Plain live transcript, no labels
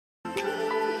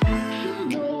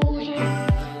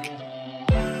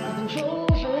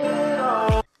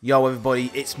Yo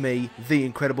everybody, it's me, the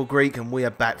Incredible Greek, and we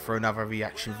are back for another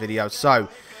reaction video. So,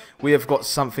 we have got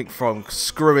something from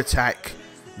Screw Attack,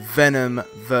 Venom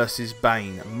versus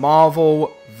Bane,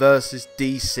 Marvel versus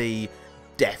DC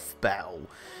Death Battle.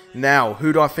 Now,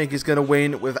 who do I think is going to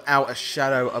win? Without a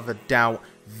shadow of a doubt,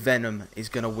 Venom is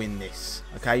going to win this.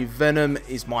 Okay, Venom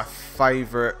is my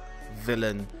favourite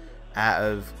villain out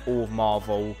of all of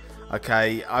Marvel.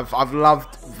 Okay, I've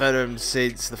loved Venom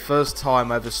since the first time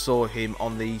I ever saw him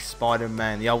on the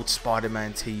Spider-Man, the old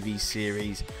Spider-Man TV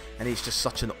series, and he's just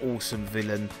such an awesome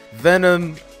villain.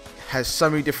 Venom has so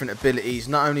many different abilities.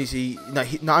 Not only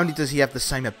does he have the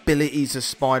same abilities as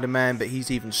Spider-Man, but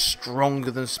he's even stronger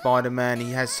than Spider-Man.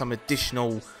 He has some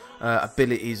additional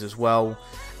abilities as well.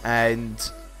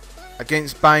 And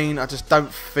against Bane, I just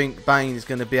don't think Bane is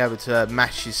going to be able to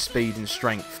match his speed and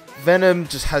strength. Venom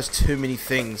just has too many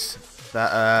things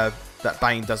that that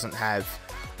Bane doesn't have.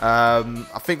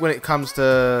 I think when it comes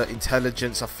to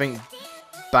intelligence, I think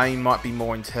Bane might be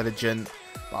more intelligent.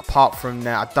 But apart from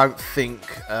that, I don't think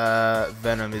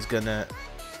Venom is gonna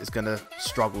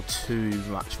struggle too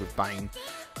much with Bane.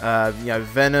 You know,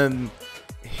 Venom,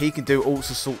 he can do all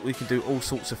sorts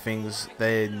of things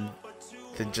than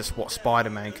just what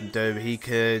Spider-Man can do. He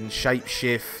can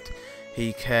shapeshift.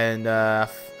 He can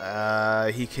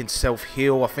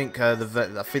self-heal. I think the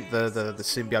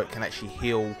symbiote can actually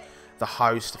heal the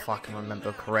host, if I can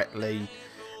remember correctly.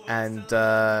 And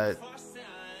I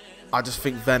just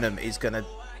think Venom is gonna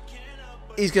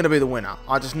be the winner.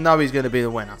 I just know he's gonna be the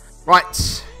winner.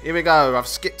 Right, here we go. I've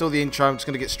skipped all the intro. I'm just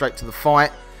gonna get straight to the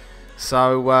fight.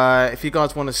 So if you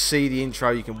guys want to see the intro,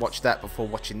 you can watch that before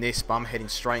watching this. But I'm heading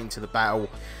straight into the battle.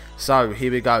 So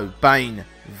here we go. Bane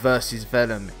versus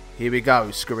Venom. Here we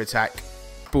go. Screw Attack.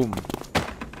 Boom.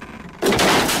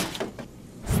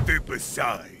 Step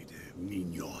aside,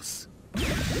 niños.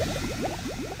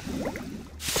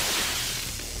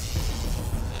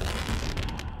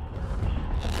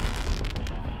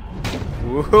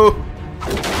 Woohoo!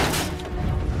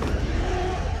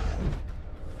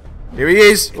 Here he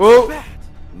is. Whoa!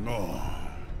 No,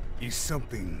 it's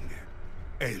something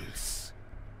else.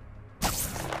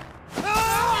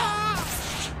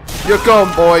 You're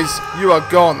gone, boys. You are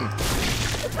gone.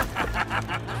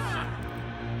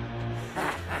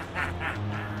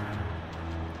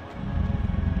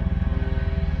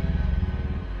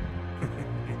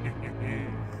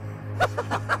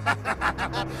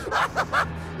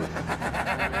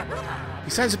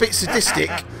 He sounds a bit sadistic.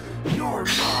 You're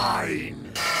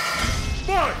mine.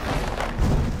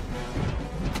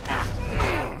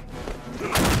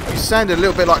 You sounded a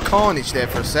little bit like Carnage there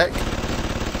for a sec.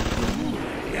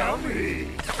 Yummy.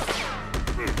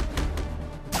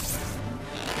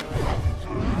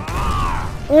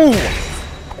 Ooh!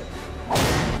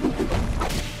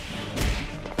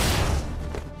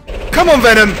 Come on,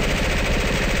 Venom!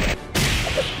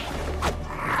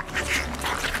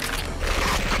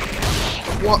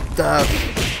 What the?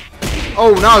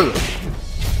 Oh no!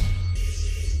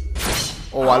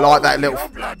 Oh, I like that little. Your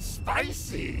blood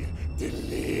spicy.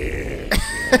 Delicious.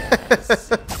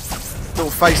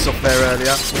 Little face off there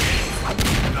earlier.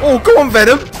 Oh, go on,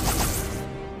 Venom!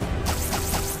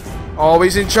 Oh,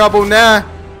 he's in trouble now.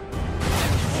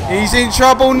 He's in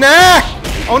trouble now.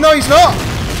 Oh no, he's not.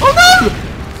 Oh no!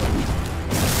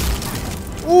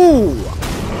 Ooh!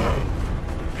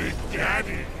 Big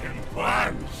Daddy can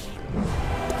punch.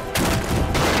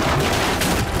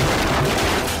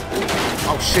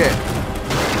 Oh shit!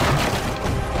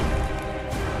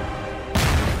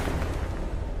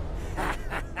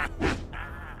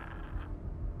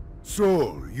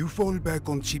 So, you fall back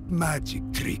on cheap magic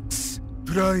tricks,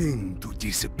 trying to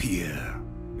disappear.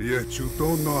 Yet you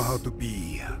don't know how to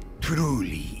be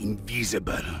truly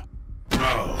invisible.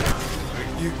 Now, I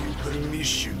give you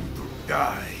permission to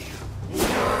die.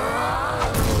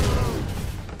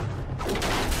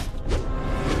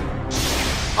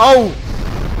 Oh!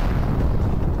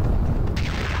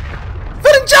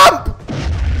 Venom jump!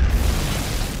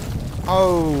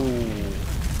 Oh!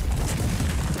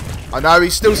 I know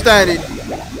he's still standing.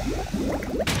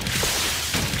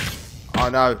 I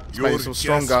know he's made himself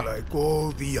stronger. Just like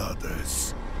all the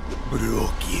others,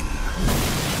 broken.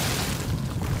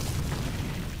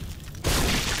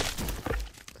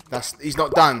 He's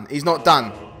not done. He's not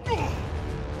done.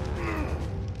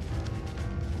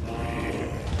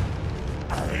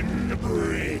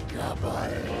 Unbreakable.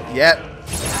 Yep.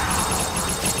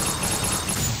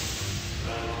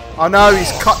 I know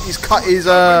he's cut his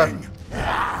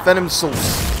Venom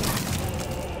sauce.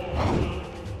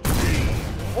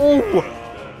 Oh!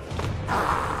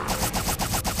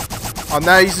 Oh,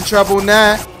 now he's in trouble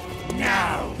now.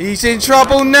 He's in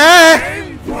trouble now.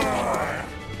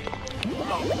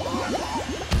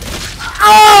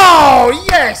 Oh,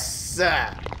 yes!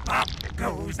 Up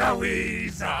goes the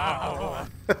weasel.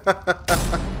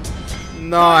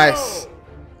 Nice.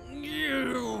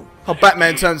 You. Oh,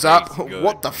 Batman turns up.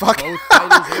 What the fuck?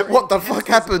 What the fuck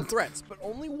happened? Threats, but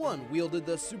only one wielded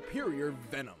the superior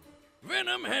Venom.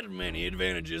 Venom had many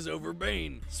advantages over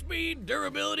Bane. Speed,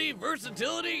 durability,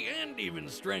 versatility, and even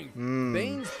strength.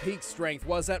 Bane's peak strength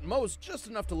was at most just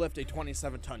enough to lift a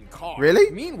 27-ton car.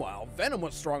 Really? Meanwhile, Venom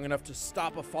was strong enough to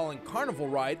stop a falling carnival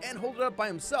ride and hold it up by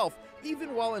himself,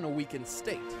 even while in a weakened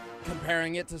state.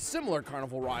 Comparing it to similar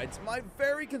carnival rides, my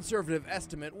very conservative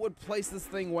estimate would place this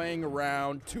thing weighing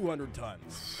around 200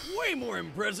 tons. Way more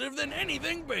impressive than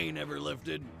anything Bane ever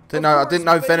lifted. I didn't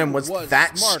know Venom was Bane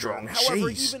that smarter. strong. However,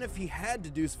 Jeez. even if he had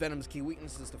deduced Venom's key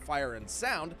weaknesses to fire and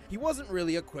sound, he wasn't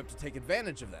really equipped to take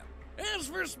advantage of them. As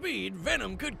for speed,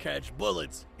 Venom could catch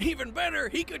bullets. Even better,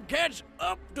 he could catch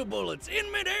up to bullets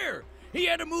in midair. He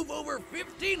had to move over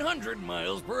 1,500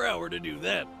 miles per hour to do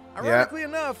that. Ironically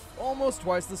enough, almost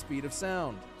twice the speed of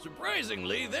sound.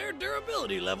 Surprisingly, their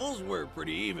durability levels were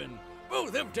pretty even.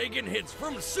 Both have taken hits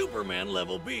from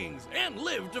Superman-level beings and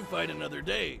lived to fight another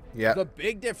day. Yeah. The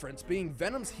big difference being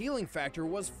Venom's healing factor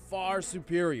was far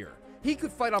superior. He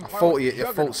could fight on par thought with you-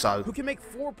 Juggernaut, I thought so. who can make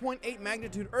 4.8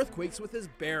 magnitude earthquakes with his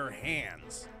bare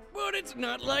hands. But it's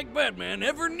not like Batman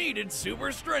ever needed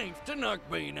super strength to knock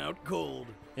Bane out cold.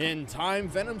 In time,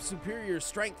 Venom's superior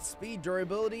strength, speed,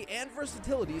 durability, and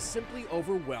versatility simply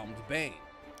overwhelmed Bane.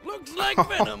 Looks like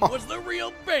Venom was the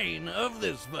real Bane of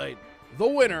this fight. The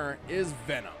winner is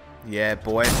Venom. Yeah,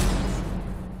 boy.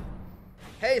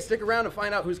 Hey, stick around to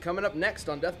find out who's coming up next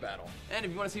on Death Battle. And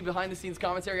if you want to see behind-the-scenes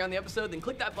commentary on the episode, then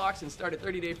click that box and start a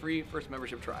 30-day free first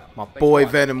membership trial. My Thanks for boy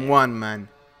watching. Venom won, man.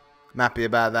 I'm happy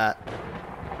about that.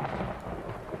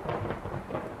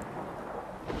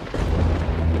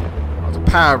 I was a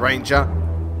Power Ranger.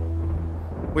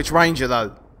 Which Ranger,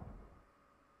 though?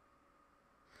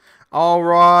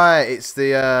 Alright, it's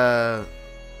the,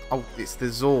 it's the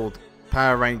Zord.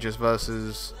 Power Rangers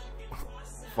versus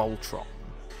Voltron.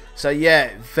 So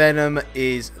yeah, Venom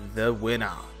is the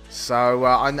winner. So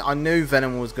I knew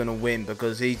Venom was going to win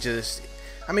because he just...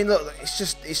 I mean, look, it's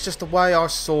just the way I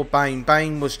saw Bane.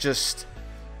 Bane was just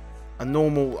a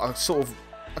normal, sort of,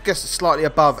 I guess, a slightly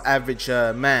above average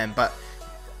man, but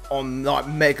on like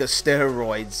mega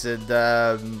steroids,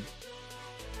 and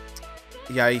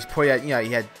yeah, he's probably had,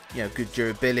 he had good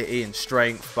durability and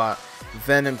strength, but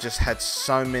Venom just had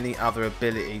so many other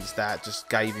abilities that just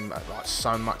gave him like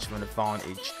so much of an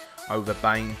advantage over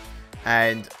Bane.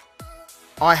 And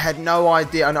I had no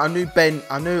idea. I knew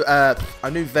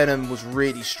Venom was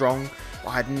really strong, but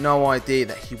I had no idea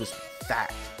that he was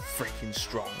that freaking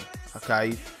strong.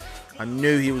 Okay, I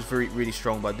knew he was really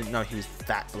strong, but I didn't know he was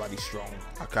that bloody strong.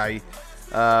 Okay,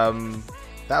 that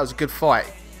was a good fight.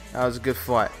 That was a good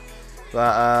fight.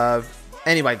 But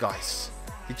anyway, guys,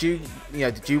 did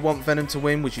you want Venom to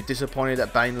win? Was you disappointed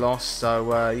that Bane lost? So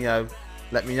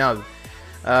let me know.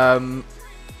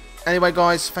 Anyway,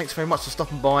 guys, thanks very much for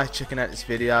stopping by, checking out this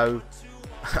video.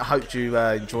 I hope you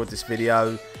enjoyed this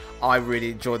video. I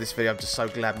really enjoyed this video. I'm just so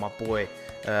glad my boy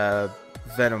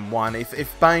Venom won.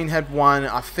 If Bane had won,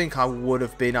 I think I would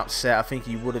have been upset. I think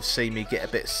you would have seen me get a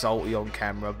bit salty on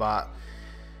camera, but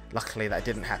luckily that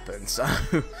didn't happen. So,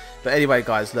 but anyway,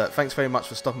 guys, look, thanks very much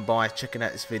for stopping by, checking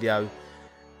out this video,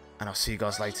 and I'll see you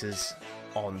guys later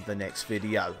on the next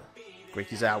video.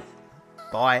 Greek is out.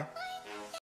 Bye.